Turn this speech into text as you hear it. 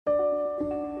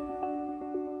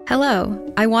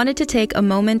Hello, I wanted to take a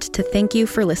moment to thank you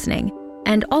for listening,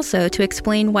 and also to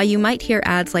explain why you might hear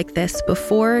ads like this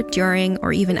before, during,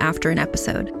 or even after an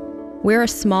episode. We're a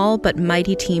small but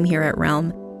mighty team here at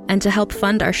Realm, and to help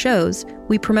fund our shows,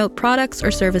 we promote products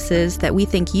or services that we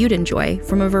think you'd enjoy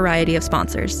from a variety of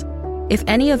sponsors. If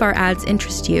any of our ads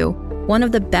interest you, one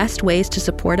of the best ways to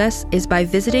support us is by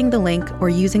visiting the link or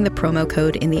using the promo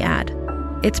code in the ad.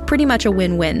 It's pretty much a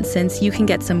win-win since you can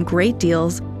get some great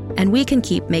deals and we can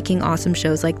keep making awesome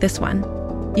shows like this one.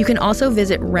 You can also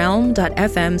visit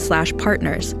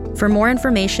realm.fm/partners for more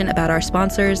information about our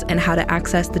sponsors and how to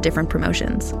access the different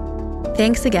promotions.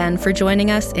 Thanks again for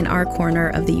joining us in our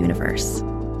corner of the universe.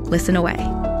 Listen away.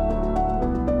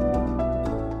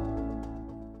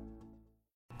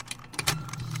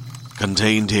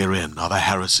 Contained herein are the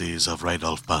heresies of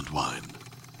Radolf Burntwine,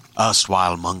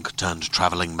 erstwhile monk turned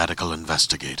traveling medical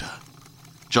investigator.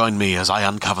 Join me as I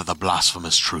uncover the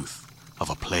blasphemous truth of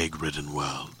a plague-ridden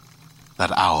world,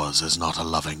 that ours is not a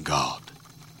loving God,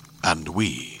 and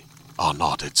we are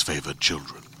not its favored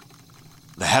children.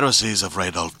 The Heresies of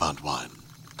Radolf Burntwine,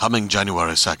 coming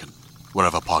January 2nd,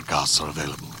 wherever podcasts are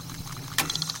available.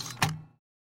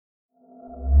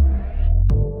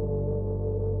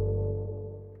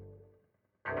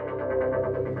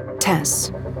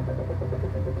 Tess.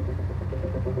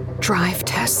 Drive,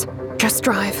 Tess. Just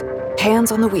drive.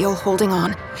 Hands on the wheel, holding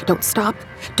on. Don't stop.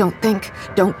 Don't think.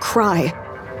 Don't cry.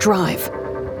 Drive.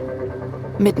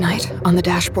 Midnight on the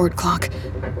dashboard clock.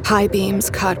 High beams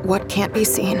cut what can't be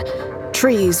seen.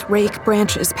 Trees rake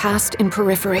branches past in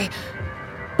periphery.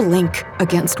 Blink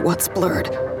against what's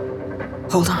blurred.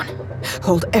 Hold on.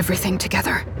 Hold everything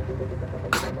together.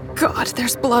 Oh, God,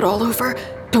 there's blood all over.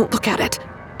 Don't look at it.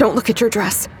 Don't look at your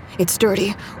dress. It's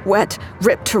dirty, wet,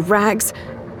 ripped to rags.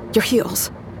 Your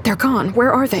heels. They're gone.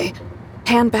 Where are they?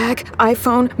 Handbag,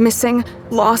 iPhone, missing,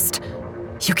 lost.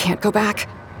 You can't go back.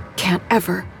 Can't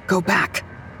ever go back.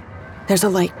 There's a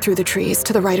light through the trees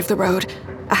to the right of the road.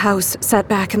 A house set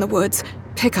back in the woods.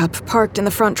 Pickup parked in the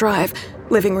front drive.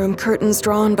 Living room curtains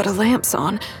drawn, but a lamp's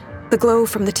on. The glow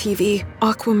from the TV,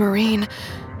 aquamarine.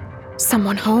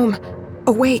 Someone home.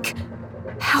 Awake.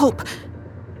 Help.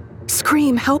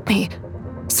 Scream, help me.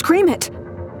 Scream it.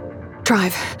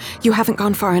 Drive. You haven't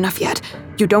gone far enough yet.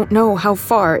 You don't know how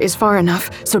far is far enough,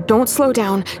 so don't slow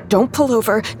down, don't pull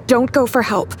over, don't go for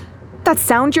help. That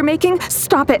sound you're making,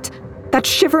 stop it. That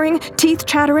shivering, teeth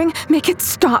chattering, make it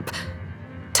stop.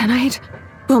 Tonight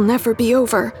will never be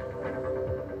over.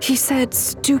 He said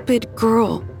stupid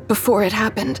girl before it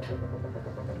happened.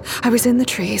 I was in the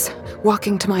trees,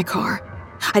 walking to my car.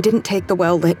 I didn't take the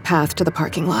well-lit path to the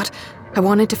parking lot. I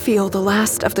wanted to feel the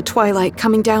last of the twilight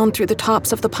coming down through the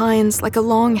tops of the pines like a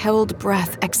long-held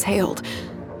breath exhaled.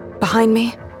 Behind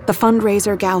me, the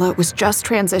fundraiser gala was just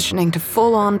transitioning to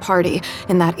full-on party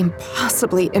in that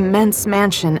impossibly immense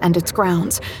mansion and its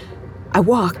grounds. I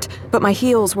walked, but my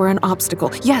heels were an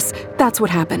obstacle. Yes, that's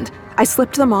what happened. I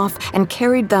slipped them off and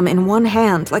carried them in one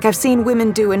hand like I've seen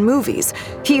women do in movies,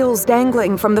 heels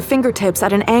dangling from the fingertips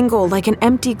at an angle like an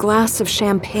empty glass of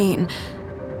champagne.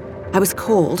 I was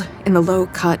cold in the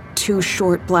low-cut,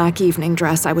 too-short black evening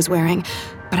dress I was wearing,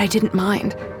 but I didn't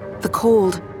mind. The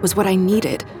cold was what I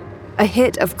needed. A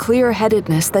hit of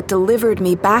clear-headedness that delivered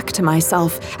me back to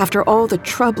myself after all the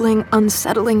troubling,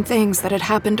 unsettling things that had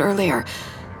happened earlier.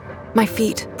 My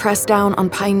feet pressed down on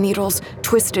pine needles,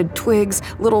 twisted twigs,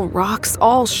 little rocks,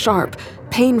 all sharp,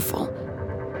 painful.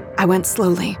 I went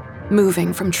slowly,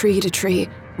 moving from tree to tree,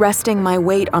 resting my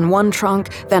weight on one trunk,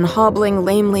 then hobbling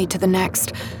lamely to the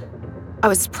next. I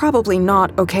was probably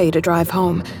not okay to drive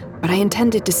home, but I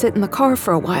intended to sit in the car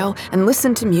for a while and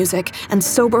listen to music and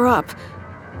sober up.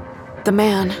 The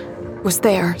man was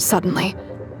there suddenly.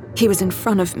 He was in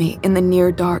front of me in the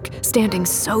near dark, standing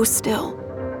so still.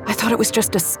 I thought it was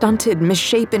just a stunted,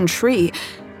 misshapen tree,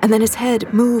 and then his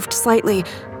head moved slightly,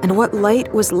 and what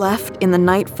light was left in the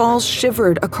nightfall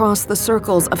shivered across the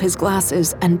circles of his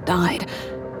glasses and died.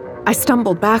 I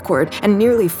stumbled backward and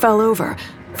nearly fell over,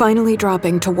 finally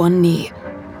dropping to one knee.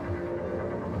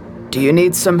 "Do you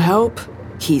need some help?"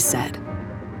 he said.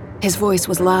 His voice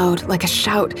was loud, like a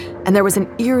shout, and there was an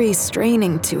eerie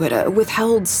straining to it, a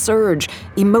withheld surge,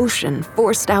 emotion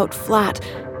forced out flat.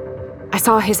 I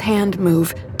saw his hand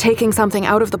move, taking something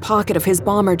out of the pocket of his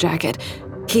bomber jacket.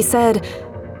 He said,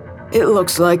 "It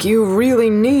looks like you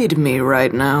really need me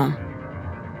right now."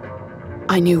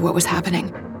 I knew what was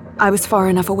happening. I was far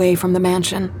enough away from the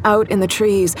mansion, out in the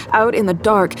trees, out in the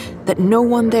dark, that no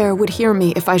one there would hear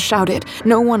me if I shouted.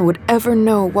 No one would ever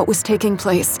know what was taking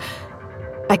place.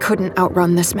 I couldn't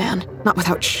outrun this man, not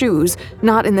without shoes,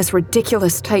 not in this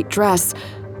ridiculous tight dress.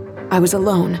 I was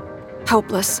alone,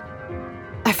 helpless.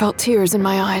 I felt tears in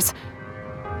my eyes.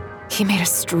 He made a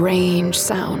strange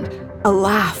sound, a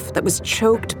laugh that was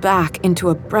choked back into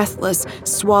a breathless,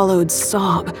 swallowed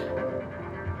sob.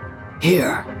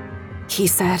 "Here," he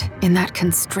said in that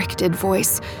constricted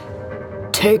voice.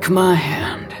 "take my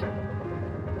hand."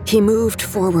 He moved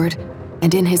forward,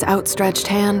 and in his outstretched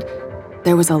hand,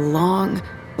 there was a long,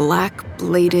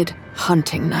 black-bladed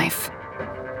hunting knife.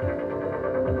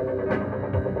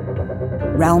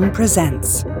 Realm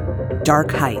presents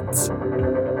Dark Heights,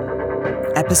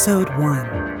 Episode 1.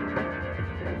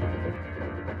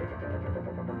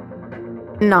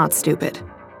 Not stupid.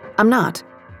 I'm not.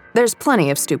 There's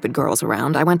plenty of stupid girls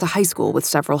around. I went to high school with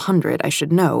several hundred, I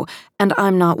should know, and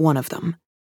I'm not one of them.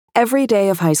 Every day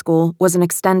of high school was an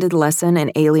extended lesson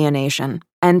in alienation,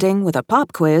 ending with a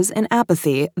pop quiz in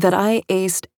apathy that I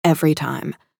aced every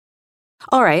time.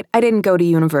 All right, I didn't go to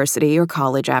university or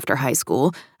college after high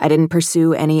school. I didn't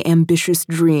pursue any ambitious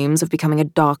dreams of becoming a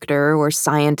doctor or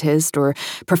scientist or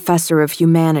professor of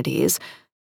humanities.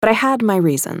 But I had my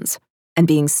reasons, and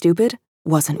being stupid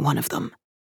wasn't one of them.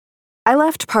 I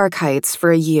left Park Heights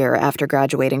for a year after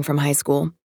graduating from high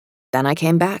school. Then I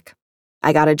came back.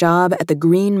 I got a job at the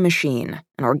Green Machine,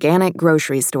 an organic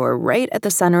grocery store right at the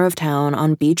center of town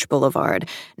on Beach Boulevard,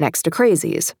 next to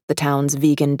Crazy's, the town's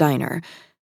vegan diner.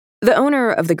 The owner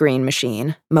of the Green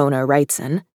Machine, Mona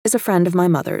Wrightson, is a friend of my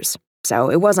mother's, so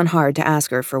it wasn't hard to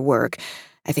ask her for work.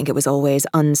 I think it was always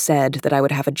unsaid that I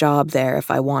would have a job there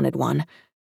if I wanted one.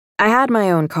 I had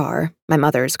my own car, my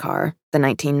mother's car, the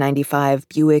 1995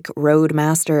 Buick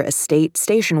Roadmaster Estate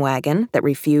station wagon that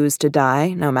refused to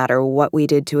die no matter what we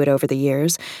did to it over the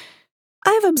years.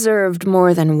 I've observed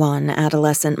more than one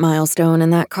adolescent milestone in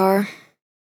that car.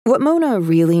 What Mona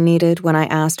really needed when I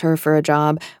asked her for a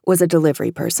job was a delivery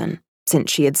person,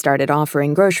 since she had started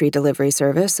offering grocery delivery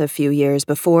service a few years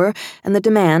before, and the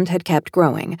demand had kept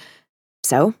growing.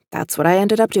 So that's what I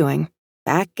ended up doing,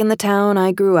 back in the town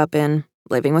I grew up in,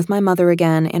 living with my mother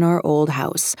again in our old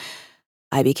house.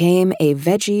 I became a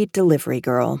veggie delivery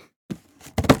girl.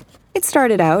 It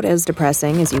started out as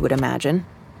depressing as you would imagine.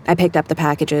 I picked up the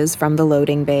packages from the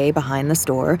loading bay behind the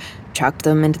store, chucked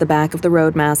them into the back of the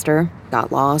Roadmaster,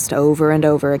 got lost over and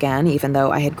over again even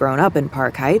though I had grown up in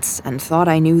Park Heights and thought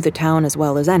I knew the town as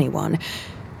well as anyone,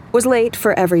 was late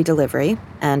for every delivery,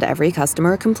 and every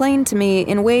customer complained to me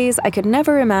in ways I could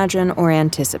never imagine or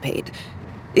anticipate.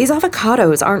 "These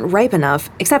avocados aren't ripe enough,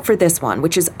 except for this one,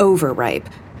 which is overripe,"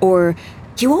 or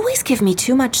 "You always give me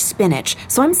too much spinach,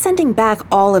 so I'm sending back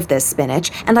all of this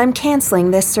spinach, and I'm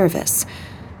canceling this service."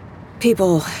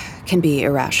 People can be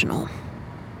irrational.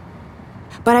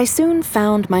 But I soon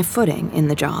found my footing in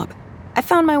the job. I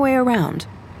found my way around.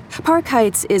 Park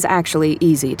Heights is actually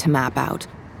easy to map out.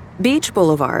 Beach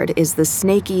Boulevard is the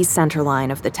snaky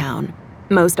centerline of the town.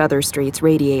 Most other streets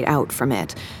radiate out from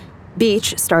it.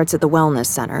 Beach starts at the Wellness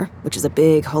Center, which is a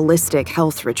big, holistic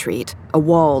health retreat, a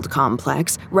walled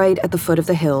complex right at the foot of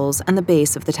the hills and the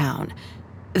base of the town.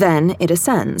 Then it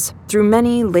ascends, through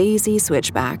many lazy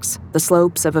switchbacks, the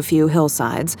slopes of a few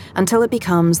hillsides, until it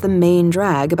becomes the main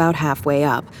drag about halfway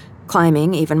up,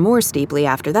 climbing even more steeply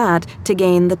after that to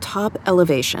gain the top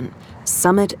elevation,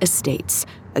 Summit Estates,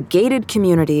 a gated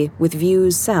community with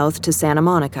views south to Santa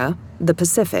Monica, the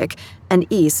Pacific, and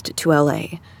east to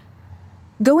LA.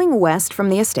 Going west from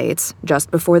the estates,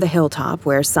 just before the hilltop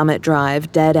where Summit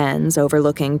Drive dead ends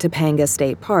overlooking Topanga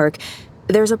State Park,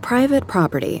 there's a private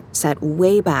property set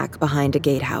way back behind a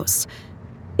gatehouse.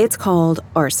 It's called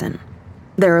Arson.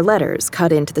 There are letters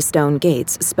cut into the stone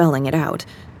gates spelling it out.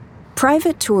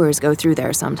 Private tours go through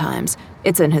there sometimes.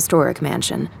 It's an historic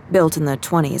mansion, built in the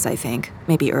 20s, I think,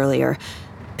 maybe earlier.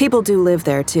 People do live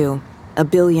there, too. A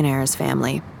billionaire's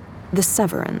family. The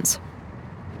Severins.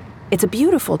 It's a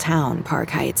beautiful town,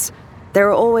 Park Heights. There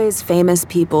are always famous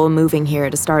people moving here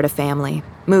to start a family,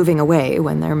 moving away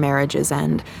when their marriages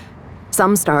end.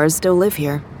 Some stars still live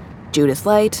here. Judith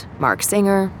Light, Mark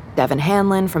Singer, Devin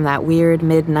Hanlon from that weird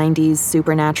mid-90s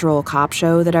supernatural cop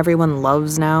show that everyone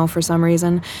loves now for some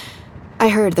reason. I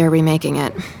heard they're remaking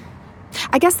it.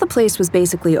 I guess the place was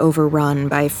basically overrun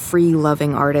by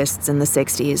free-loving artists in the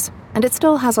 60s, and it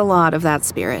still has a lot of that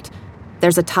spirit.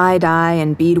 There's a tie-dye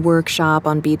and beadwork shop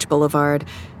on Beach Boulevard.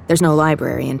 There's no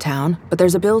library in town, but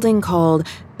there's a building called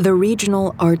the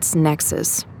Regional Arts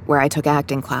Nexus, where I took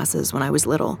acting classes when I was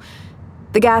little.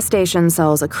 The gas station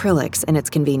sells acrylics in its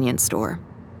convenience store.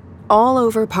 All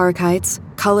over Park Heights,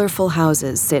 colorful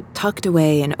houses sit tucked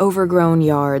away in overgrown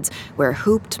yards where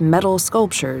hooped metal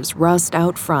sculptures rust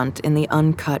out front in the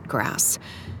uncut grass.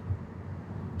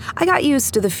 I got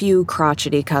used to the few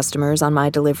crotchety customers on my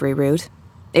delivery route.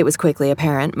 It was quickly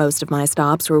apparent most of my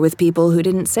stops were with people who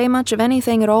didn't say much of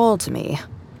anything at all to me,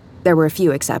 There were a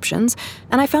few exceptions,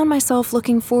 and I found myself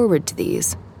looking forward to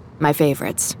these, my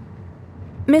favorites.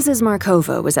 Mrs.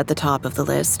 Markova was at the top of the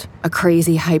list, a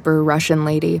crazy hyper-Russian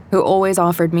lady who always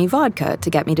offered me vodka to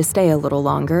get me to stay a little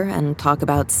longer and talk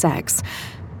about sex.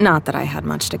 Not that I had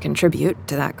much to contribute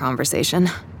to that conversation.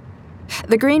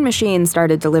 The Green Machine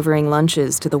started delivering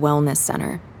lunches to the wellness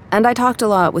center, and I talked a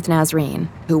lot with Nazreen,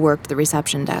 who worked the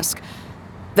reception desk.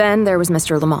 Then there was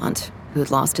Mr. Lamont,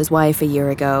 who'd lost his wife a year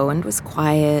ago and was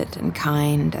quiet and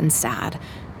kind and sad.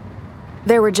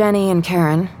 There were Jenny and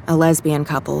Karen, a lesbian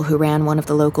couple who ran one of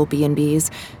the local B&Bs.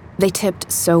 They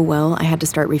tipped so well I had to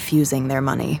start refusing their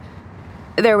money.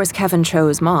 There was Kevin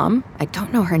Cho's mom. I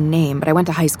don't know her name, but I went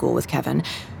to high school with Kevin.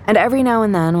 And every now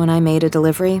and then when I made a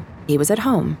delivery, he was at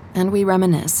home, and we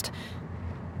reminisced.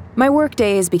 My work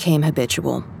days became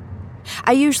habitual.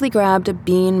 I usually grabbed a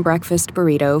bean breakfast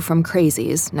burrito from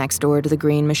Crazy's next door to the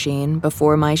Green Machine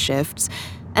before my shifts,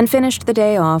 and finished the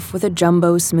day off with a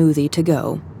jumbo smoothie to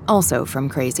go, also from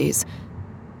Crazy's.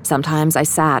 Sometimes I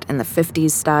sat in the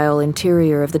 50s-style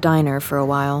interior of the diner for a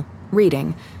while,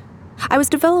 reading. I was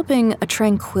developing a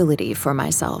tranquility for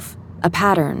myself, a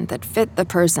pattern that fit the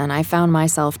person I found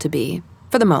myself to be,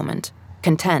 for the moment,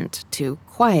 content to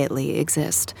quietly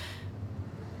exist.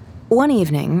 One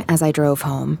evening, as I drove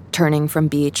home, turning from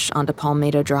Beach onto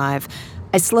Palmetto Drive,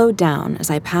 I slowed down as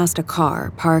I passed a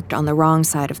car parked on the wrong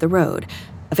side of the road,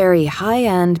 a very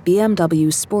high-end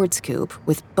BMW sports coupe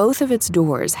with both of its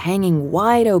doors hanging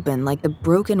wide open like the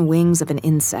broken wings of an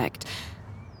insect.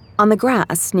 On the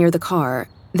grass near the car,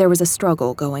 there was a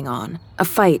struggle going on, a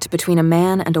fight between a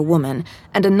man and a woman,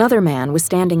 and another man was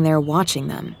standing there watching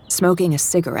them, smoking a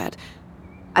cigarette.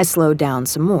 I slowed down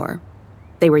some more.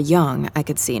 They were young, I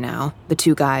could see now, the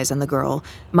two guys and the girl,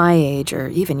 my age or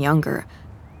even younger.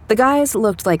 The guys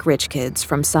looked like rich kids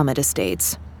from Summit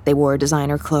Estates. They wore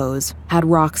designer clothes, had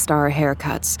rock star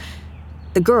haircuts.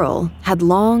 The girl had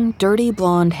long, dirty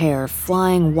blonde hair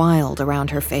flying wild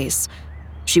around her face.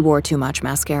 She wore too much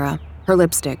mascara. Her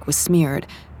lipstick was smeared.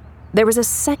 There was a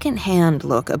second-hand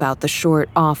look about the short,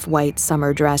 off-white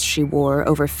summer dress she wore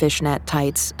over fishnet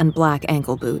tights and black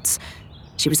ankle boots.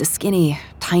 She was a skinny,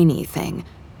 tiny thing.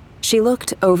 She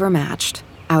looked overmatched,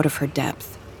 out of her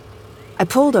depth. I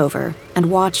pulled over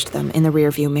and watched them in the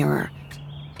rearview mirror.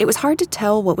 It was hard to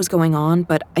tell what was going on,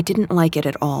 but I didn't like it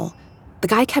at all. The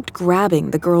guy kept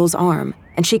grabbing the girl's arm,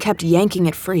 and she kept yanking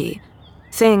it free.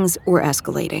 Things were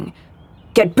escalating.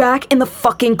 "Get back in the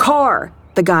fucking car!"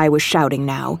 the guy was shouting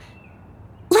now.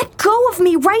 "Let go of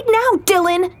me right now,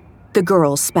 Dylan!" the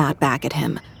girl spat back at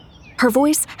him. Her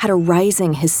voice had a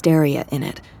rising hysteria in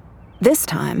it. This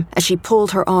time, as she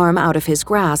pulled her arm out of his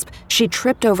grasp, she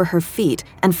tripped over her feet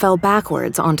and fell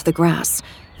backwards onto the grass.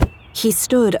 He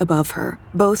stood above her,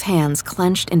 both hands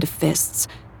clenched into fists.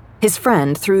 His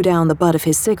friend threw down the butt of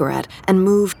his cigarette and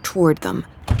moved toward them.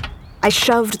 I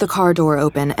shoved the car door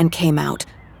open and came out.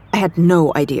 I had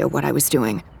no idea what I was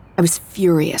doing. I was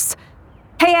furious.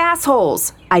 "Hey,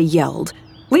 assholes!" I yelled.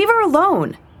 "Leave her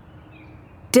alone!"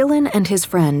 Dylan and his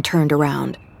friend turned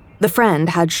around. The friend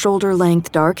had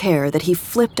shoulder-length dark hair that he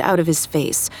flipped out of his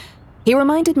face. He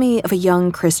reminded me of a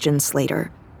young Christian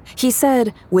Slater. He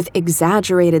said, with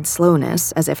exaggerated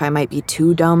slowness, as if I might be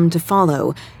too dumb to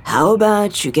follow, "How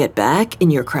about you get back in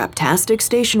your craptastic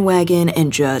station wagon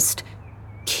and just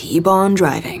keep on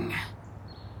driving?"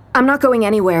 "I'm not going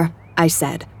anywhere," I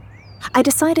said. I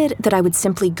decided that I would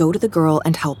simply go to the girl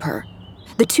and help her.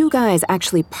 The two guys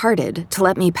actually parted to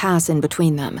let me pass in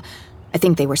between them. I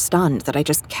think they were stunned that I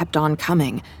just kept on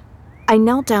coming. I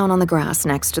knelt down on the grass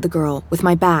next to the girl, with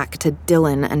my back to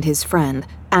Dylan and his friend,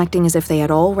 acting as if they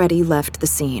had already left the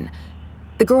scene.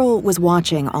 The girl was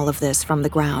watching all of this from the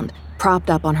ground, propped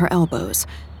up on her elbows.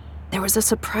 There was a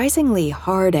surprisingly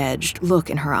hard-edged look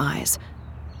in her eyes.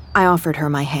 I offered her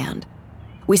my hand.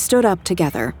 We stood up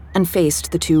together and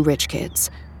faced the two rich kids.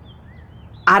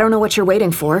 "I don't know what you're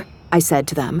waiting for," I said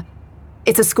to them.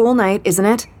 "It's a school night, isn't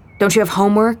it? Don't you have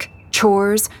homework,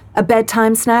 chores, a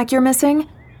bedtime snack you're missing?"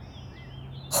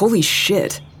 "Holy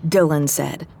shit," Dylan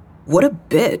said. "What a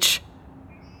bitch."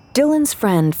 Dylan's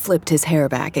friend flipped his hair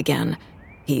back again.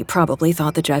 He probably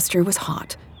thought the gesture was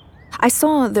hot. I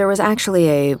saw there was actually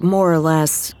a, more or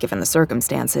less, given the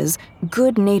circumstances,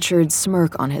 good-natured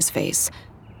smirk on his face.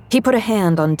 He put a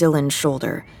hand on Dylan's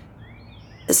shoulder.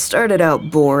 "It started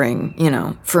out boring,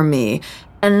 for me,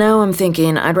 and now I'm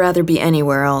thinking I'd rather be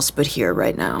anywhere else but here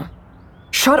right now."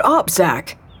 "Shut up,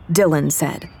 Zach," Dylan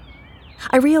said.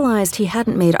 I realized he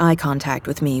hadn't made eye contact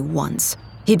with me once.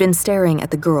 He'd been staring at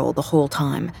the girl the whole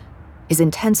time. His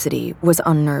intensity was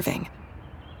unnerving.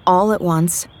 All at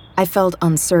once, I felt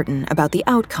uncertain about the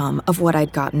outcome of what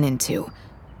I'd gotten into.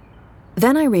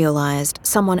 Then I realized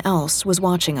someone else was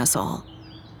watching us all.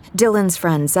 Dylan's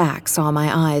friend Zach saw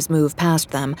my eyes move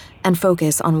past them and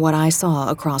focus on what I saw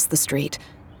across the street.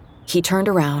 He turned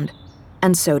around,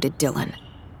 and so did Dylan.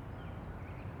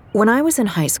 When I was in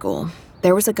high school,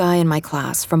 there was a guy in my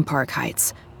class from Park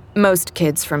Heights. Most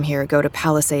kids from here go to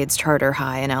Palisades Charter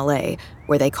High in LA,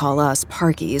 where they call us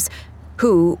Parkies,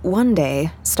 who, one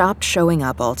day, stopped showing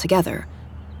up altogether.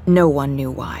 No one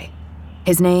knew why.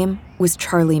 His name was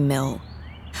Charlie Mill.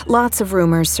 Lots of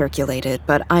rumors circulated,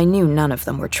 but I knew none of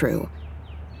them were true.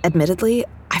 Admittedly,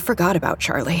 I forgot about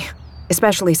Charlie,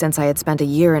 especially since I had spent a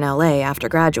year in LA after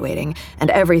graduating, and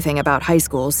everything about high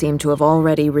school seemed to have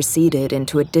already receded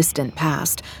into a distant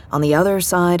past, on the other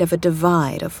side of a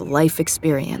divide of life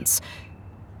experience.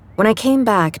 When I came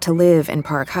back to live in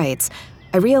Park Heights,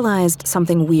 I realized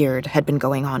something weird had been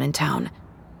going on in town.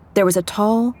 There was a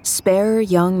tall, spare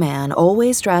young man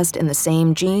always dressed in the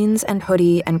same jeans and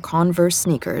hoodie and Converse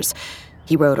sneakers.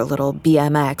 He rode a little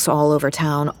BMX all over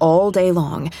town all day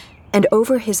long, and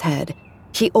over his head,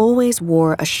 he always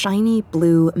wore a shiny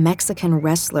blue Mexican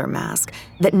wrestler mask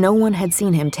that no one had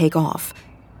seen him take off,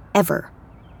 ever.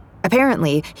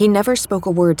 Apparently, he never spoke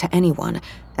a word to anyone,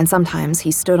 and sometimes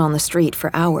he stood on the street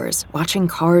for hours, watching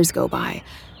cars go by.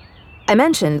 I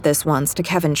mentioned this once to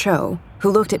Kevin Cho,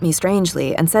 who looked at me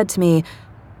strangely and said to me,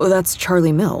 "Oh, that's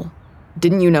Charlie Mill.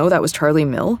 Didn't you know that was Charlie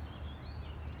Mill?"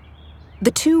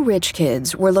 The two rich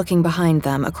kids were looking behind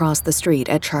them across the street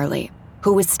at Charlie,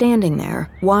 who was standing there,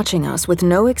 watching us with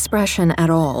no expression at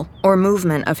all or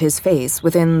movement of his face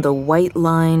within the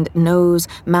white-lined nose,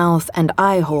 mouth, and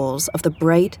eye holes of the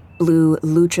bright blue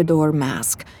luchador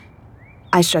mask.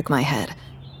 I shook my head.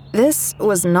 This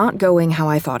was not going how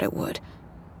I thought it would.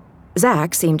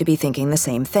 Zach seemed to be thinking the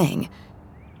same thing.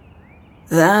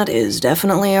 That is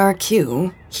definitely our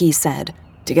cue, he said,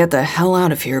 to get the hell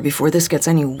out of here before this gets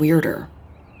any weirder.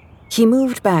 He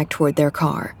moved back toward their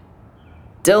car.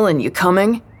 Dylan, you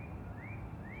coming?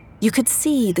 You could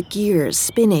see the gears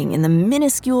spinning in the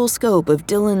minuscule scope of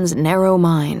Dylan's narrow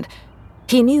mind.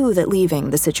 He knew that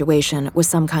leaving the situation was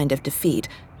some kind of defeat,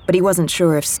 but he wasn't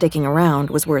sure if sticking around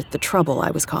was worth the trouble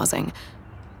I was causing.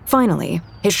 Finally,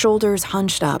 his shoulders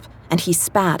hunched up, and he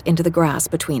spat into the grass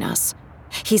between us.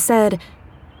 He said,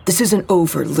 "This isn't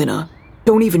over, Lina.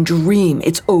 Don't even dream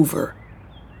it's over."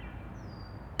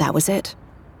 That was it.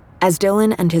 As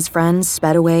Dylan and his friends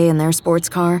sped away in their sports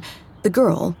car, the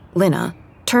girl, Lina,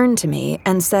 turned to me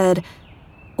and said,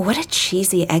 "What a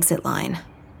cheesy exit line."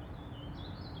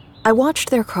 I watched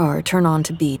their car turn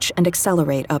onto Beach and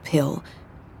accelerate uphill.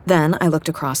 Then I looked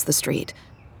across the street.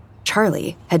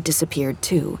 Charlie had disappeared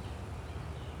too.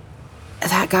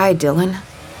 "That guy, Dylan,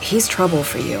 he's trouble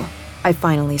for you," I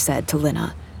finally said to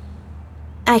Lina.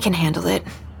 "I can handle it,"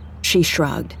 she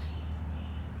shrugged.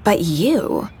 "But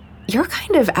you're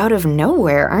kind of out of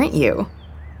nowhere, aren't you?"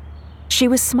 She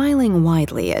was smiling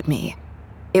widely at me.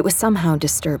 It was somehow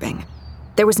disturbing.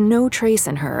 There was no trace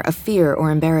in her of fear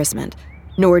or embarrassment,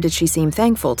 nor did she seem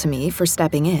thankful to me for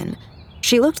stepping in.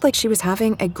 She looked like she was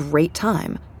having a great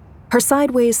time. Her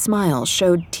sideways smile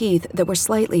showed teeth that were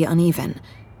slightly uneven.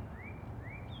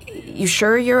 "You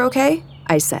sure you're okay?"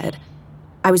 I said.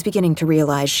 I was beginning to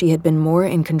realize she had been more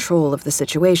in control of the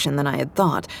situation than I had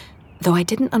thought, though I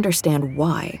didn't understand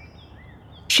why.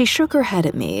 She shook her head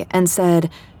at me and said,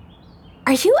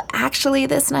 "Are you actually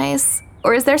this nice?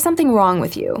 Or is there something wrong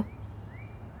with you?"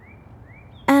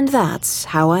 And that's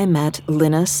how I met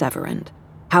Lina Severand,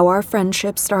 how our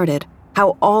friendship started,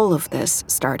 how all of this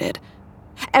started.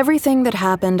 Everything that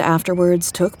happened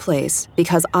afterwards took place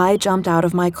because I jumped out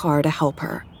of my car to help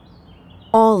her.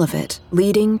 All of it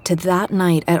leading to that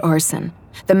night at Arson,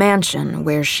 the mansion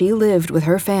where she lived with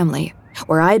her family,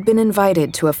 where I'd been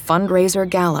invited to a fundraiser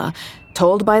gala,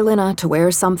 told by Lina to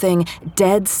wear something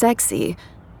dead sexy,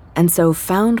 and so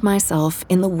found myself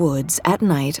in the woods at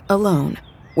night alone,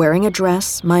 wearing a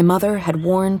dress my mother had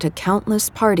worn to countless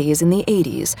parties in the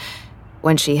 80s,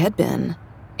 when she had been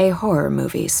a horror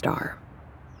movie star.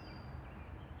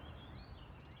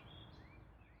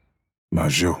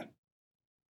 Major.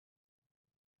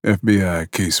 FBI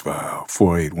case file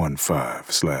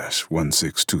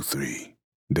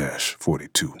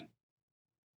 4815/1623-42.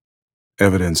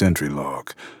 Evidence entry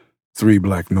log. 3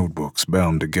 black notebooks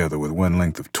bound together with one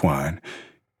length of twine,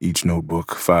 each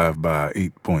notebook 5 by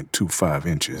 8.25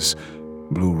 inches,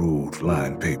 blue-ruled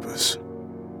lined papers.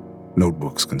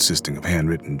 Notebooks consisting of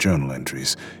handwritten journal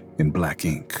entries in black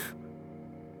ink.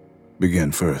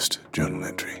 Begin first journal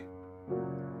entry.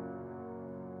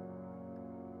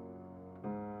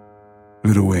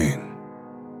 Little Wayne,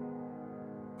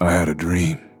 I had a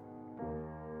dream.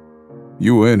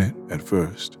 You were in it at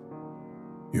first.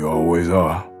 You always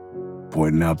are,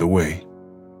 pointing out the way.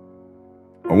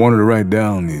 I wanted to write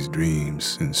down these dreams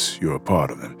since you're a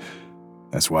part of them.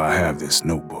 That's why I have this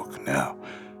notebook now.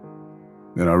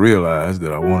 Then I realized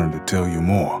that I wanted to tell you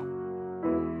more.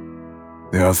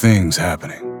 There are things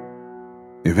happening,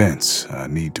 events I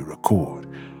need to record.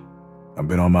 I've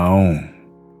been on my own,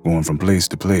 going from place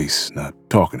to place, not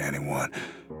talking to anyone,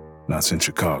 not since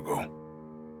Chicago.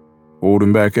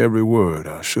 Holding back every word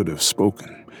I should have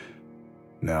spoken.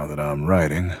 Now that I'm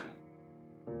writing,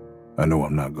 I know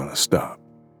I'm not gonna stop.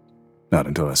 Not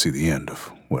until I see the end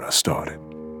of what I started.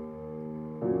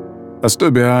 I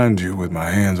stood behind you with my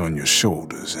hands on your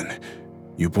shoulders, and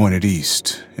you pointed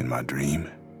east in my dream,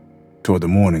 toward the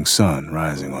morning sun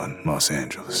rising on Los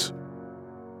Angeles.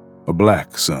 A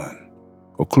black sun,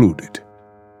 occluded,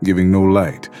 giving no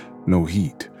light, no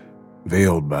heat,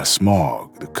 veiled by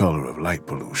smog the color of light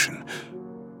pollution,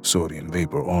 sodium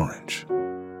vapor orange.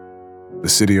 The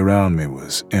city around me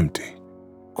was empty,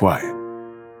 quiet.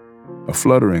 A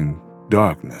fluttering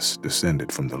darkness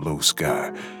descended from the low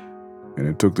sky, and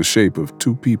it took the shape of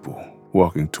two people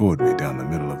walking toward me down the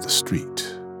middle of the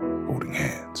street, holding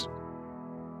hands.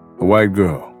 A white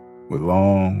girl with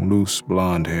long, loose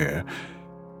blonde hair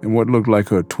and what looked like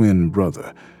her twin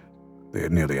brother. They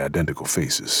had nearly identical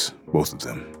faces, both of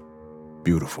them.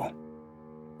 Beautiful,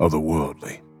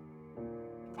 otherworldly,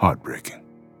 heartbreaking.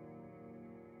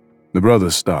 The brother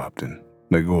stopped and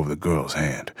let go of the girl's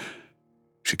hand.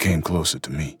 She came closer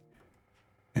to me,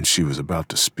 and she was about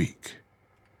to speak.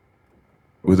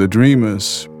 With a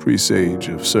dreamer's presage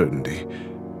of certainty,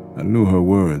 I knew her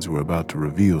words were about to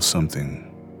reveal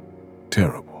something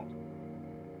terrible.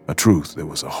 A truth that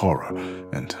was a horror,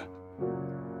 and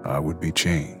I would be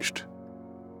changed.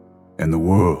 And the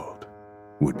world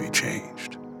would be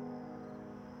changed.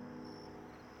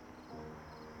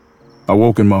 I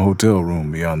woke in my hotel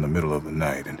room beyond the middle of the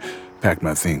night and packed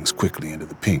my things quickly into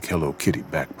the pink Hello Kitty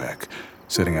backpack,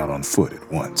 setting out on foot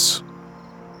at once.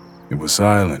 It was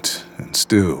silent and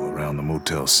still around the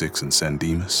Motel 6 in San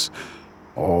Dimas,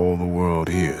 all the world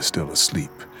here still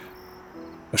asleep.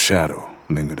 A shadow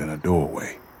lingered in a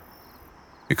doorway.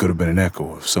 It could have been an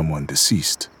echo of someone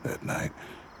deceased that night.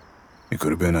 It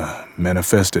could have been a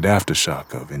manifested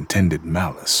aftershock of intended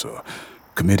malice or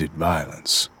committed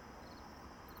violence.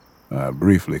 I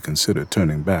briefly considered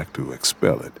turning back to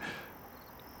expel it,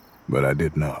 but I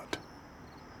did not.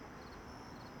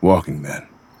 Walking then,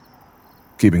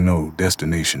 keeping no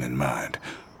destination in mind,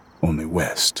 only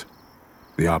west,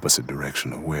 the opposite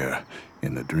direction of where,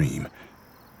 in the dream,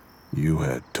 you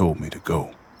had told me to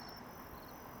go.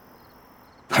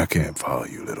 I can't follow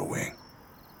you, Little Wing.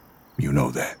 You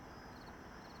know that.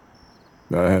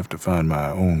 I have to find my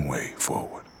own way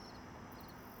forward.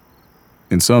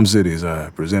 In some cities, I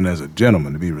present as a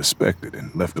gentleman to be respected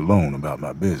and left alone about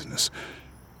my business.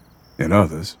 In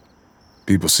others,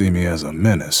 people see me as a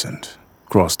menace and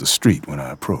cross the street when I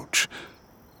approach.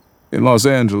 In Los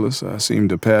Angeles, I seem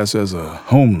to pass as a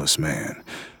homeless man,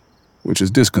 which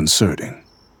is disconcerting.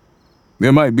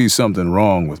 There might be something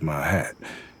wrong with my hat.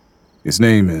 Its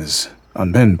name is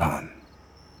Anpenpan.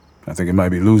 I think it might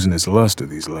be losing its luster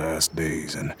these last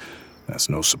days, and that's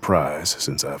no surprise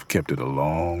since I've kept it a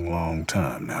long, long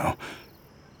time now.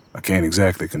 I can't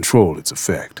exactly control its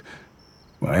effect.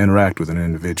 When I interact with an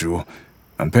individual,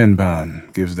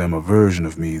 Anpenpan gives them a version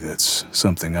of me that's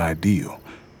something ideal,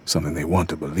 something they want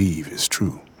to believe is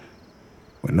true.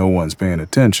 When no one's paying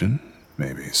attention,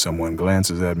 maybe someone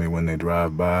glances at me when they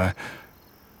drive by,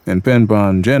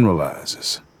 Anpenpan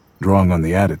generalizes, drawing on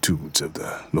the attitudes of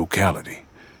the locality.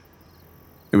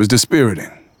 It was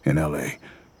dispiriting in L.A.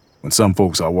 when some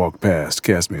folks I walked past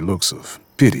cast me looks of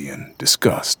pity and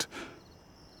disgust.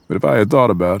 But if I had thought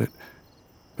about it,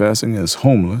 passing as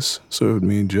homeless served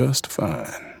me just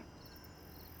fine.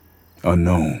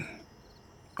 Unknown,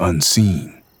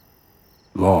 unseen,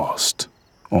 lost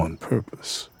on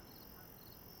purpose.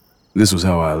 This was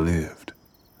how I lived.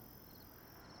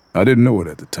 I didn't know it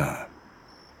at the time,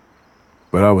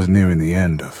 but I was nearing the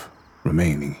end of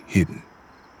remaining hidden.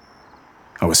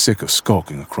 I was sick of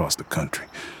skulking across the country.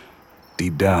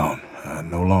 Deep down, I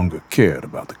no longer cared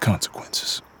about the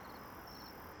consequences.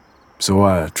 So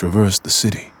I traversed the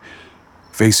city,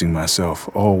 facing myself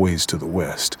always to the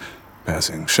west,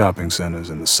 passing shopping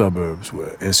centers in the suburbs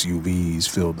where SUVs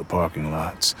filled the parking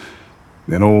lots,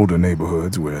 then older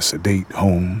neighborhoods where sedate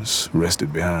homes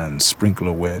rested behind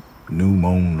sprinkler-wet,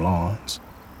 new-mown lawns.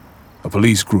 A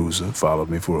police cruiser followed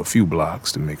me for a few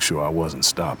blocks to make sure I wasn't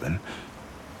stopping.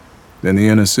 Then the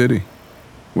inner city,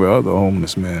 where other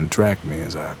homeless men tracked me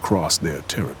as I crossed their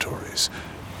territories.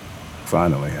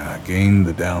 Finally, I gained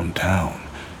the downtown,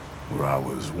 where I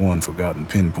was one forgotten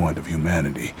pinpoint of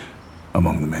humanity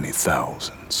among the many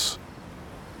thousands.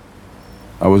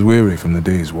 I was weary from the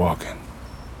day's walking,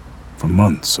 from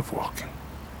months of walking.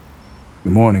 The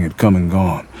morning had come and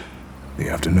gone, the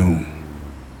afternoon.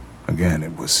 Again,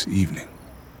 it was evening.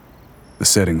 The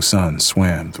setting sun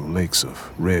swam through lakes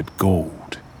of red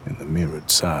gold in the mirrored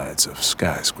sides of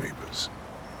skyscrapers.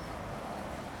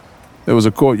 There was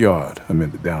a courtyard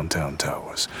amid the downtown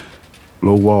towers.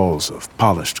 Low walls of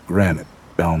polished granite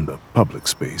bound a public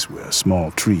space where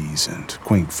small trees and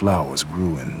quaint flowers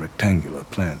grew in rectangular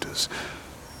planters.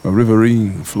 A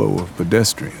riverine flow of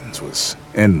pedestrians was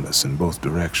endless in both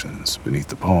directions beneath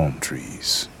the palm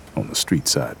trees on the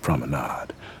street-side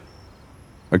promenade.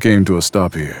 I came to a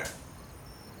stop here.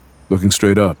 Looking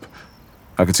straight up,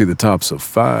 I could see the tops of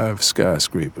 5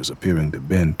 skyscrapers appearing to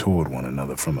bend toward one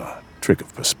another from a trick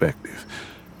of perspective.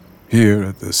 Here,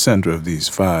 at the center of these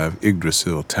 5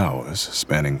 Yggdrasil towers,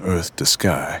 spanning earth to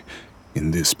sky,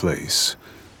 in this place,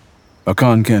 a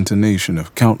concatenation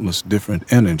of countless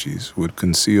different energies would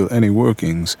conceal any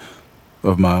workings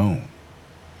of my own.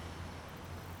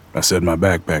 I set my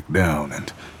backpack down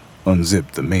and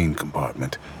unzipped the main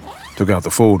compartment, took out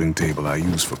the folding table I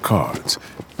used for cards,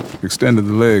 extended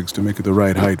the legs to make it the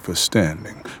right height for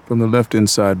standing. From the left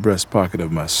inside breast pocket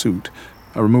of my suit,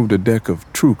 I removed a deck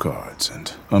of true cards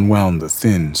and unwound the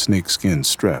thin snakeskin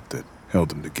strap that held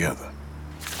them together.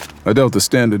 I dealt the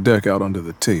standard deck out onto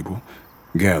the table,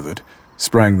 gathered,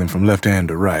 sprang them from left hand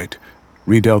to right,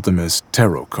 redealt them as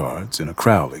tarot cards in a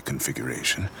Crowley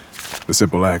configuration. The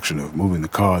simple action of moving the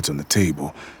cards on the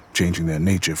table, changing their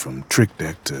nature from trick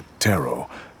deck to tarot,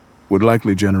 would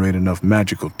likely generate enough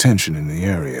magical tension in the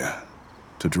area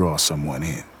to draw someone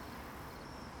in.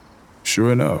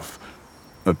 Sure enough,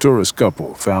 a tourist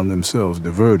couple found themselves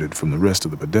diverted from the rest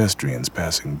of the pedestrians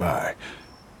passing by,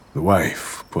 the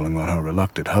wife pulling on her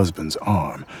reluctant husband's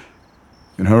arm.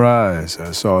 In her eyes,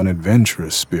 I saw an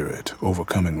adventurous spirit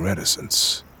overcoming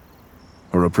reticence.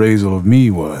 Her appraisal of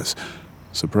me was,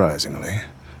 surprisingly,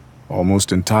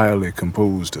 almost entirely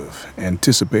composed of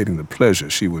anticipating the pleasure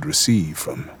she would receive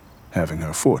from having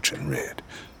her fortune read.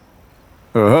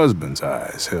 Her husband's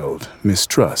eyes held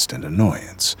mistrust and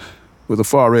annoyance, with a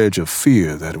far edge of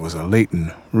fear that was a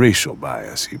latent racial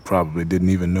bias he probably didn't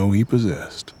even know he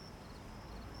possessed.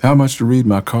 "How much to read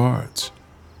my cards?"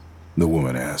 the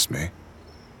woman asked me.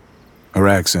 Her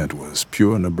accent was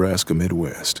pure Nebraska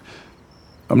Midwest.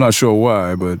 I'm not sure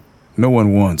why, but no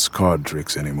one wants card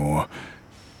tricks anymore.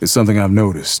 It's something I've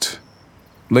noticed.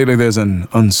 Lately there's an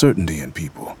uncertainty in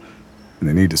people, and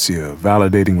they need to see a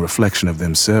validating reflection of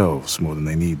themselves more than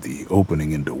they need the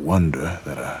opening into wonder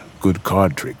that a good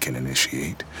card trick can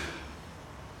initiate.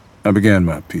 I began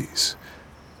my piece.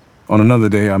 On another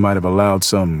day, I might have allowed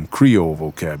some Creole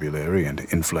vocabulary and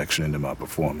inflection into my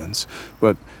performance,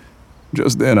 but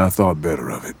just then I thought better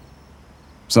of it.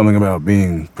 Something about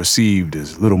being perceived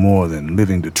as little more than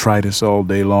living detritus all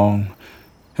day long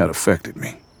had affected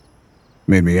me,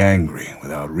 made me angry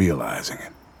without realizing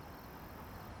it.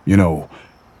 You know,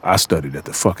 I studied at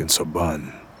the fucking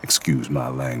Sorbonne, excuse my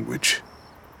language.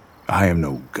 I am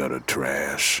no gutter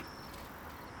trash.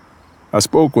 I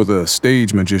spoke with a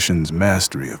stage magician's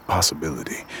mastery of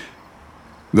possibility.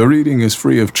 The reading is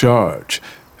free of charge.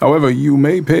 However, you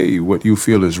may pay what you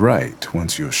feel is right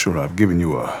once you're sure I've given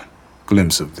you a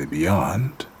glimpse of the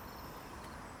beyond.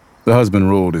 The husband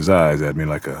rolled his eyes at me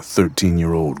like a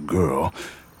 13-year-old girl,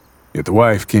 yet the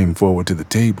wife came forward to the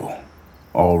table,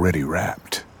 already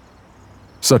wrapped.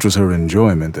 Such was her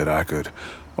enjoyment that I could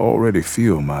already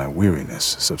feel my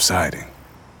weariness subsiding.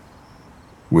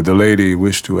 "Would the lady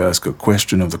wish to ask a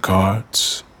question of the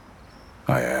cards?"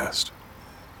 I asked.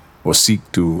 "Or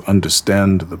seek to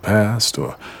understand the past,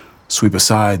 or sweep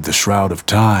aside the shroud of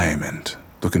time and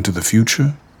look into the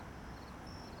future?"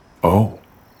 "Oh,"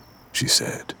 she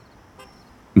said.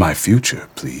 "My future,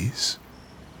 please."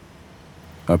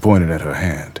 I pointed at her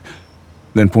hand,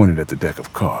 then pointed at the deck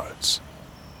of cards.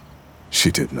 She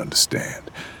didn't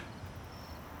understand.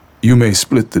 "You may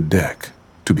split the deck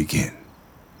to begin,"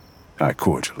 I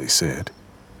cordially said.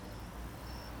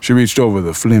 She reached over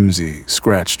the flimsy,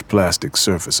 scratched plastic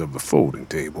surface of the folding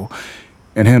table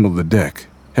and handled the deck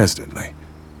hesitantly,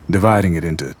 dividing it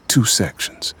into 2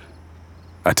 sections.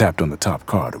 I tapped on the top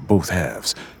card of both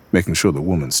halves, making sure the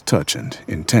woman's touch and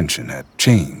intention had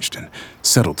changed and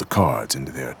settled the cards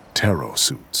into their tarot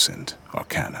suits and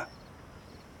arcana.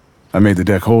 I made the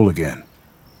deck whole again,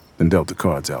 then dealt the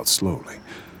cards out slowly,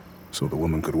 so the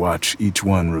woman could watch each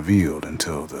one revealed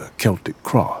until the Celtic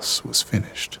cross was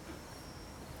finished.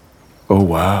 "Oh,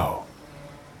 wow,"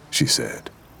 she said.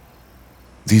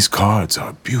 "These cards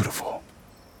are beautiful."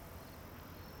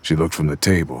 She looked from the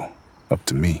table up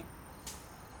to me.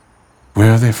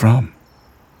 Where are they from?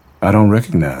 I don't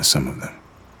recognize some of them.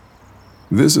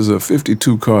 This is a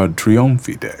 52-card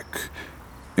Triomphe deck.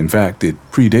 In fact, it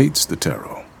predates the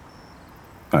tarot,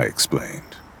 I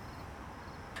explained.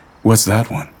 What's that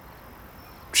one?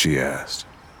 She asked,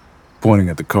 pointing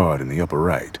at the card in the upper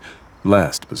right,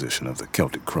 last position of the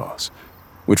Celtic cross,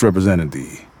 which represented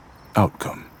the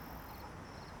outcome.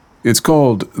 It's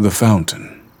called the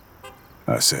Fountain,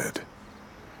 I said.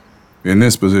 In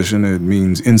this position, it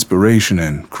means inspiration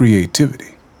and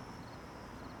creativity.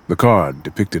 The card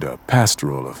depicted a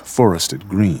pastoral of forested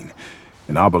green.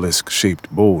 An obelisk-shaped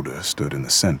boulder stood in the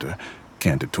center,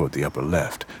 canted toward the upper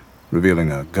left,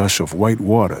 revealing a gush of white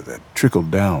water that trickled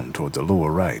down toward the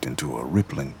lower right into a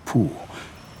rippling pool,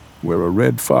 where a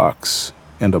red fox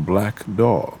and a black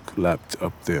dog lapped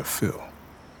up their fill.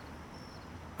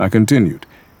 I continued,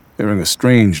 hearing a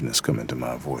strangeness come into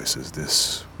my voice as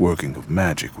this working of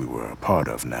magic we were a part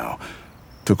of now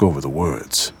took over the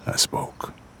words I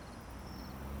spoke.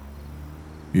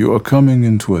 You are coming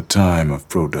into a time of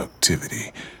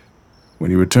productivity.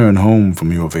 When you return home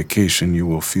from your vacation, you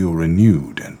will feel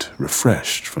renewed and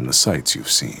refreshed from the sights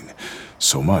you've seen,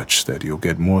 so much that you'll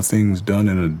get more things done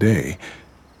in a day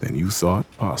than you thought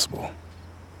possible.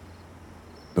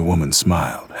 The woman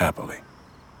smiled happily,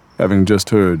 having just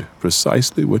heard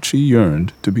precisely what she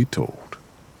yearned to be told.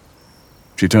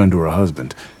 She turned to her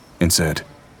husband and said,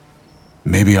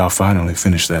 "Maybe I'll finally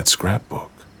finish that scrapbook."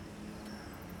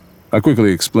 I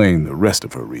quickly explained the rest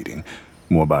of her reading,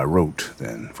 more by rote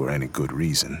than for any good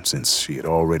reason, since she had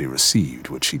already received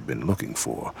what she'd been looking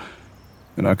for,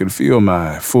 and I could feel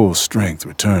my full strength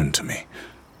return to me,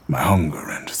 my hunger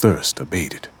and thirst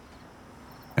abated.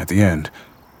 At the end,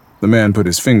 the man put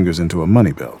his fingers into a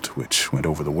money belt, which went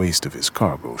over the waist of his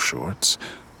cargo shorts,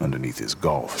 underneath his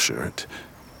golf shirt,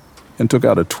 and took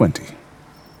out a 20.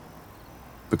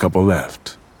 The couple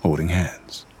left, holding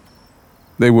hands.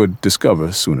 They would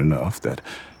discover soon enough that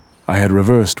I had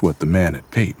reversed what the man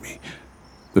had paid me.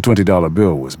 The $20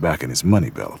 bill was back in his money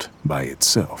belt by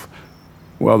itself,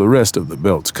 while the rest of the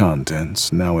belt's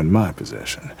contents, now in my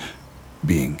possession,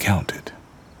 being counted.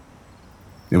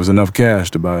 It was enough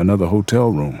cash to buy another hotel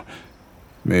room,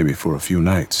 maybe for a few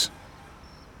nights.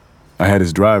 I had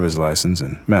his driver's license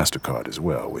and MasterCard as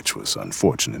well, which was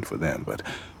unfortunate for them, but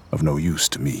of no use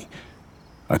to me.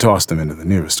 I tossed them into the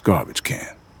nearest garbage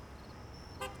can.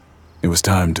 It was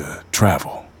time to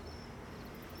travel.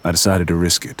 I decided to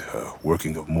risk it, a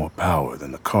working of more power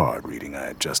than the card reading I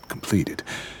had just completed.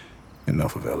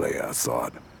 Enough of L.A., I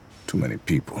thought. Too many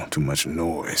people, too much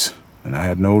noise, and I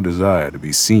had no desire to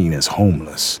be seen as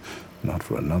homeless, not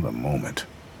for another moment.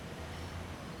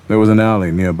 There was an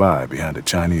alley nearby behind a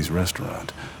Chinese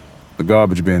restaurant. The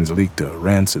garbage bins leaked a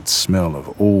rancid smell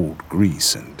of old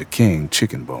grease and decaying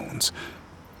chicken bones.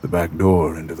 The back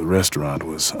door into the restaurant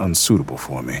was unsuitable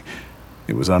for me.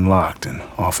 It was unlocked and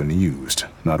often used,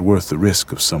 not worth the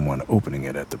risk of someone opening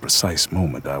it at the precise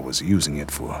moment I was using it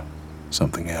for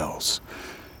something else.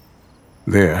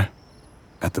 There,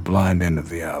 at the blind end of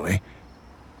the alley,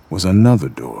 was another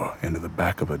door into the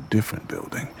back of a different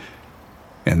building,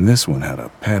 and this one had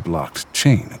a padlocked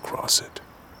chain across it.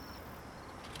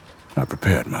 I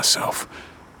prepared myself.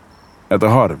 At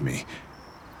the heart of me,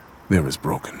 there is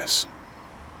brokenness.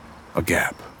 A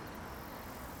gap.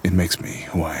 It makes me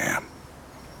who I am.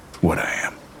 What I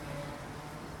am.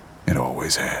 It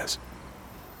always has.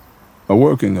 A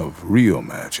working of real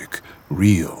magic,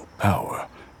 real power,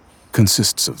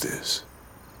 consists of this.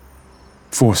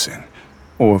 Forcing,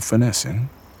 or finessing,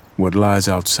 what lies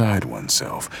outside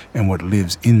oneself and what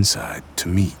lives inside to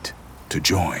meet, to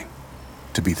join,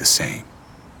 to be the same.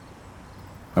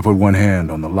 I put one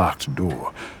hand on the locked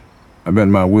door. I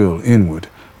bent my will inward,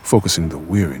 focusing the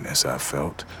weariness I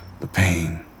felt, the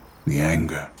pain, the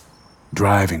anger,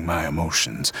 driving my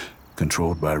emotions,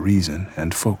 controlled by reason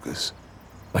and focus,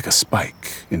 like a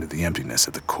spike into the emptiness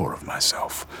at the core of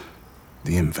myself,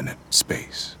 the infinite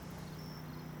space.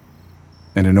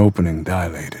 And an opening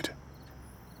dilated,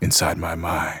 inside my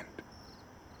mind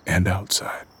and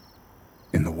outside,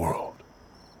 in the world.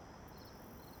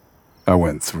 I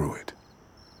went through it.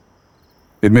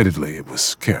 Admittedly, it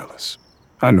was careless.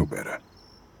 I knew better.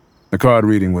 The card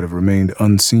reading would have remained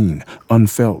unseen,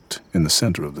 unfelt in the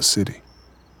center of the city.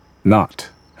 Not,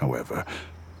 however,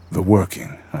 the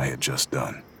working I had just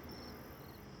done.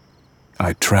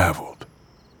 I traveled.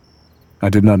 I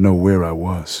did not know where I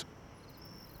was.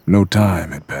 No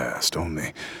time had passed,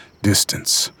 only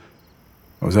distance.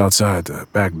 I was outside the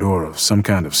back door of some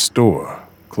kind of store,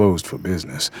 closed for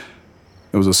business.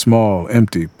 There was a small,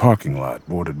 empty parking lot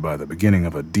bordered by the beginning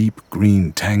of a deep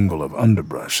green tangle of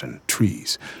underbrush and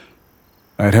trees.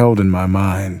 I had held in my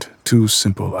mind two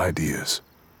simple ideas.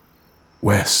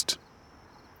 West,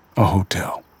 a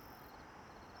hotel.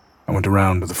 I went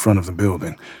around to the front of the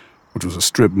building, which was a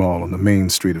strip mall on the main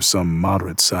street of some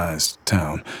moderate-sized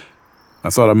town. I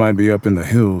thought I might be up in the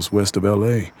hills west of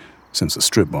L.A., since the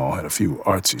strip mall had a few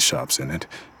artsy shops in it,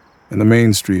 and the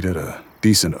main street had a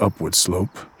decent upward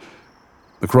slope.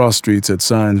 The cross streets had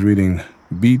signs reading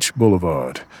Beach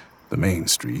Boulevard, the main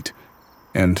street,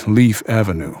 and Leaf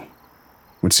Avenue,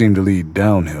 which seemed to lead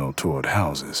downhill toward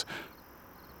houses.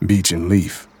 Beach and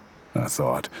Leaf, I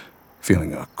thought,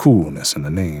 feeling a coolness in the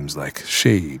names like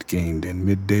shade gained in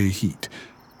midday heat,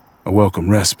 a welcome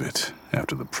respite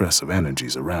after the press of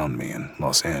energies around me in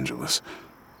Los Angeles.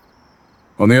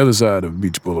 On the other side of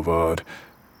Beach Boulevard,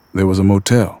 there was a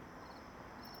motel.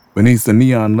 Beneath the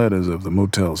neon letters of the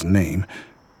motel's name,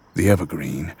 the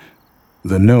Evergreen,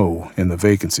 the no in the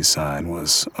vacancy sign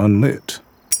was unlit.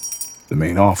 The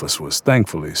main office was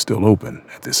thankfully still open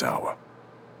at this hour.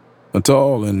 A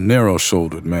tall and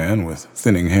narrow-shouldered man with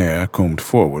thinning hair combed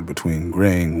forward between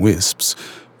graying wisps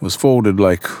was folded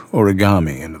like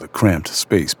origami into the cramped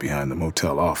space behind the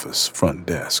motel office front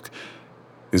desk.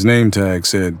 His name tag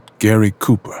said Gary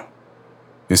Cooper.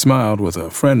 He smiled with a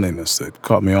friendliness that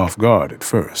caught me off guard at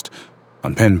first.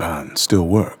 On Penpine still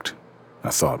worked, I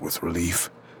thought with relief.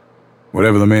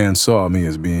 Whatever the man saw me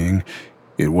as being,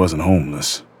 it wasn't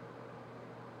homeless.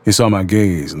 He saw my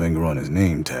gaze linger on his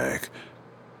name tag.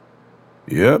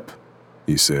 "Yep,"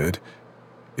 he said.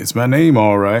 "It's my name,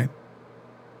 all right."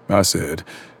 I said,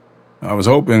 "I was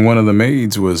hoping one of the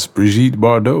maids was Brigitte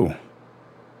Bardot."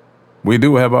 "We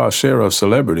do have our share of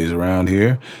celebrities around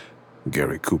here,"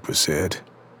 Gary Cooper said.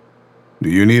 "Do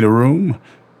you need a room?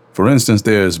 For instance,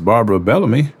 there's Barbara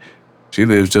Bellamy. She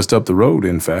lives just up the road,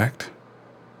 in fact."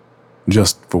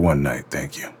 "Just for one night,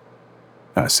 thank you,"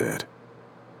 I said.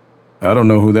 "I don't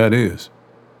know who that is."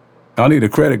 "I'll need a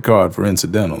credit card for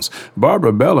incidentals.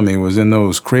 Barbara Bellamy was in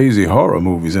those crazy horror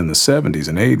movies in the 70s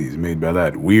and 80s made by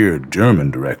that weird German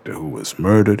director who was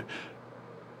murdered."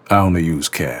 "I only use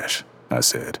cash," I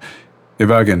said.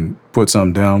 "If I can put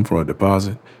some down for a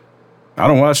deposit." "I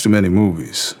don't watch too many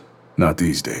movies. Not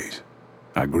these days."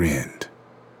 I grinned.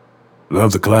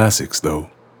 "Love the classics, though."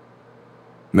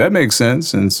 "That makes sense,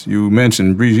 since you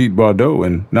mentioned Brigitte Bardot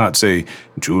and not, say,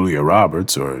 Julia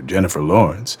Roberts or Jennifer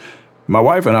Lawrence. My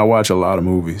wife and I watch a lot of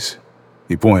movies."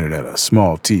 He pointed at a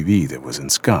small TV that was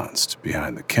ensconced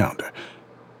behind the counter.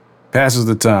 "Passes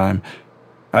the time.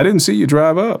 I didn't see you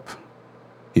drive up,"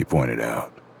 he pointed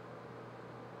out.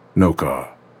 "No car."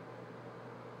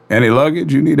 "Any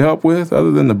luggage you need help with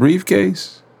other than the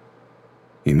briefcase?"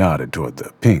 He nodded toward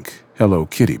the pink Hello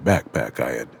Kitty backpack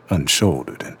I had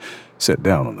unshouldered and sat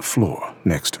down on the floor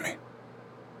next to me.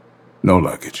 "No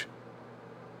luggage."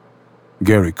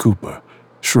 Gary Cooper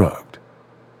shrugged.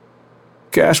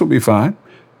 "Cash will be fine.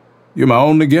 You're my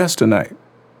only guest tonight."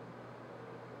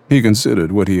 He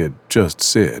considered what he had just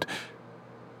said.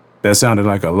 That sounded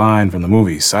like a line from the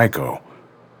movie Psycho.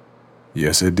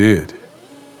 "Yes, it did,"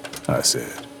 I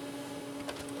said.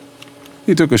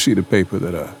 He took a sheet of paper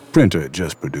that a printer had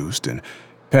just produced and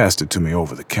passed it to me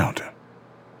over the counter.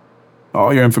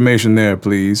 "All your information there,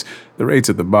 please. The rate's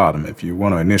at the bottom if you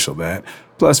want to initial that,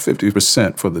 plus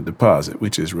 50% for the deposit,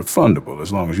 which is refundable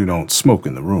as long as you don't smoke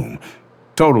in the room.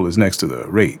 Total is next to the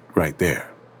rate right there."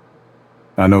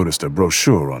 I noticed a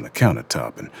brochure on the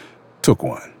countertop and took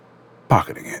one,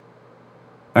 pocketing it.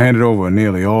 I handed over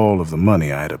nearly all of the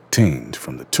money I had obtained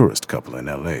from the tourist couple in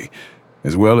L.A.,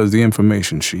 as well as the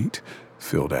information sheet,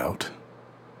 filled out.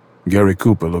 Gary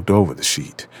Cooper looked over the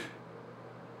sheet.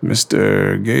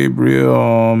 "Mr.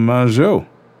 Gabriel Majot,"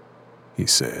 he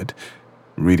said,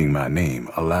 reading my name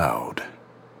aloud.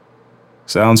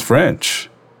 "Sounds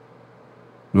French."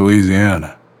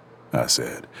 "Louisiana," I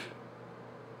said.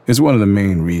 It's one of the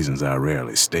main reasons I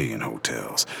rarely stay in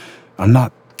hotels. I'm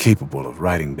not capable of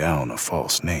writing down a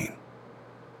false name.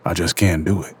 I just can't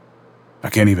do it. I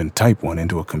can't even type one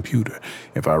into a computer.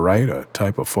 If I write or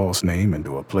type a false name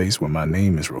into a place where my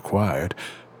name is required,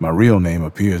 my real name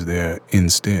appears there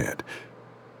instead.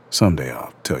 Someday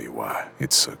I'll tell you why.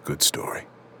 It's a good story.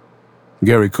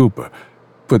 Gary Cooper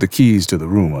put the keys to the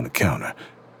room on the counter,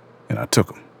 and I took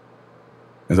them.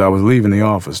 As I was leaving the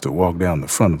office to walk down the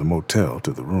front of the motel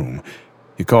to the room,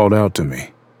 he called out to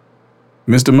me,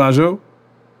 "Mr. Majot?"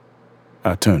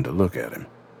 I turned to look at him.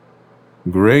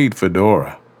 "Great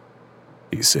fedora,"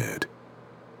 he said.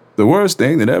 "The worst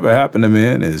thing that ever happened to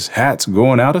men is hats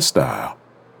going out of style."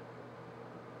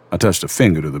 I touched a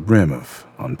finger to the brim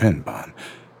on Penpine.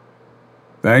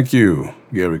 Thank you,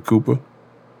 Gary Cooper.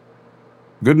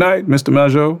 Good night, Mr.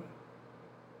 Majot.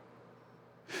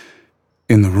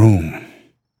 In the room,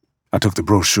 I took the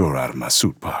brochure out of my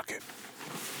suit pocket.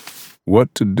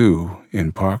 What to do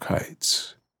in Park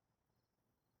Heights.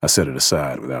 I set it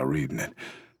aside without reading it.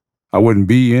 I wouldn't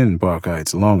be in Park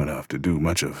Heights long enough to do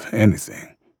much of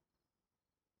anything.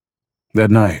 That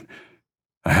night,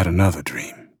 I had another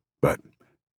dream, but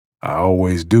I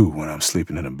always do when I'm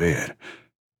sleeping in a bed.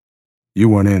 You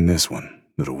weren't in this one,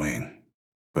 Little Wing,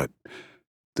 but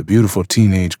the beautiful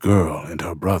teenage girl and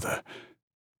her brother,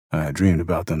 I had dreamed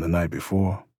about them the night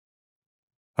before,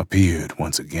 appeared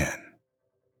once again.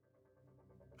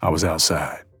 I was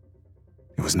outside.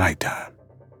 It was nighttime.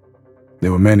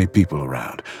 There were many people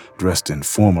around, dressed in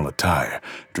formal attire,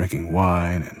 drinking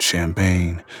wine and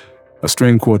champagne. A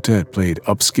string quartet played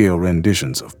upscale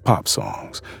renditions of pop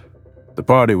songs. The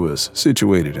party was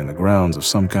situated in the grounds of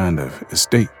some kind of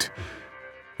estate.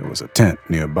 There was a tent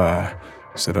nearby,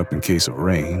 set up in case of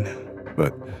rain,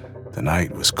 but the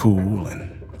night was cool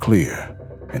and clear,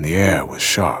 and the air was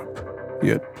sharp,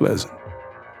 yet pleasant.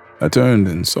 I turned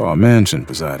and saw a mansion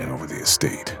presiding over the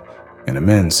estate, an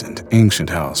immense and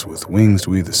ancient house with wings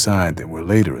to either side that were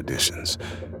later additions,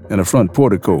 and a front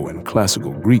portico in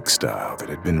classical Greek style that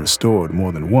had been restored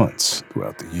more than once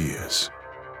throughout the years.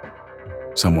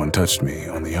 Someone touched me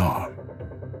on the arm.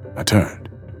 I turned.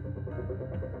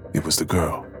 It was the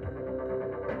girl.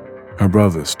 Her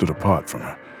brother stood apart from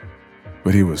her,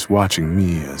 but he was watching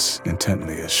me as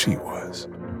intently as she was.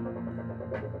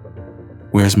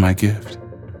 "Where's my gift?"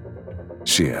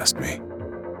 she asked me.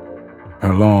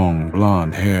 Her long,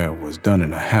 blonde hair was done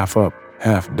in a half-up,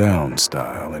 half-down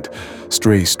style, and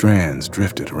stray strands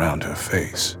drifted around her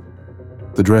face.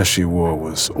 The dress she wore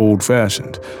was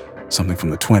old-fashioned, something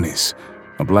from the 20s,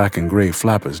 a black and gray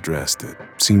flapper's dress that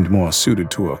seemed more suited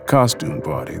to a costume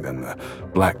party than the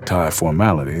black tie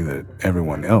formality that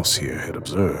everyone else here had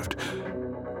observed.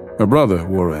 Her brother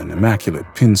wore an immaculate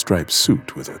pinstripe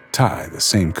suit with a tie the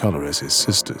same color as his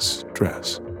sister's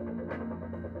dress.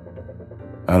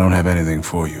 "I don't have anything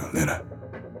for you, Lena,"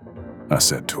 I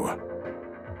said to her.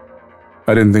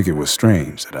 I didn't think it was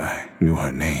strange that I knew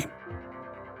her name.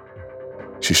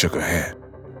 She shook her head.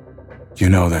 "You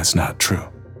know that's not true."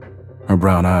 Her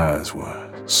brown eyes were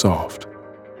soft,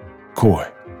 coy.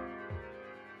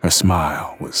 Her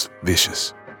smile was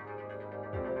vicious.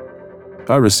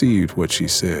 I received what she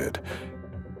said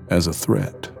as a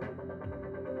threat.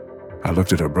 I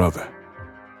looked at her brother.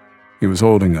 He was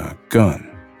holding a gun,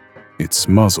 its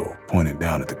muzzle pointed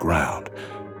down at the ground.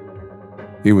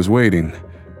 He was waiting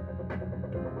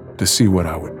to see what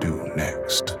I would do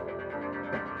next.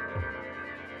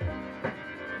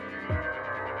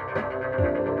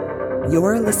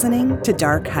 You're listening to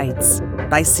Dark Heights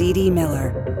by C.D.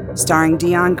 Miller, starring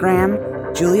Dion Graham,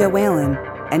 Julia Whalen,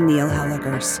 and Neil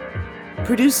Helligers.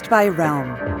 Produced by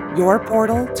Realm, your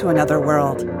portal to another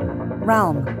world.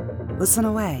 Realm, listen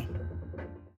away.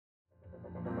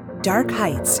 Dark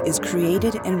Heights is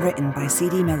created and written by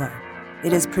C.D. Miller.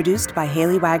 It is produced by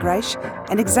Haley Wagreich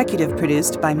and executive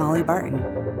produced by Molly Barton.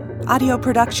 Audio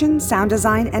production, sound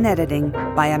design, and editing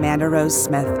by Amanda Rose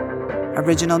Smith.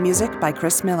 Original music by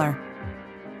Chris Miller.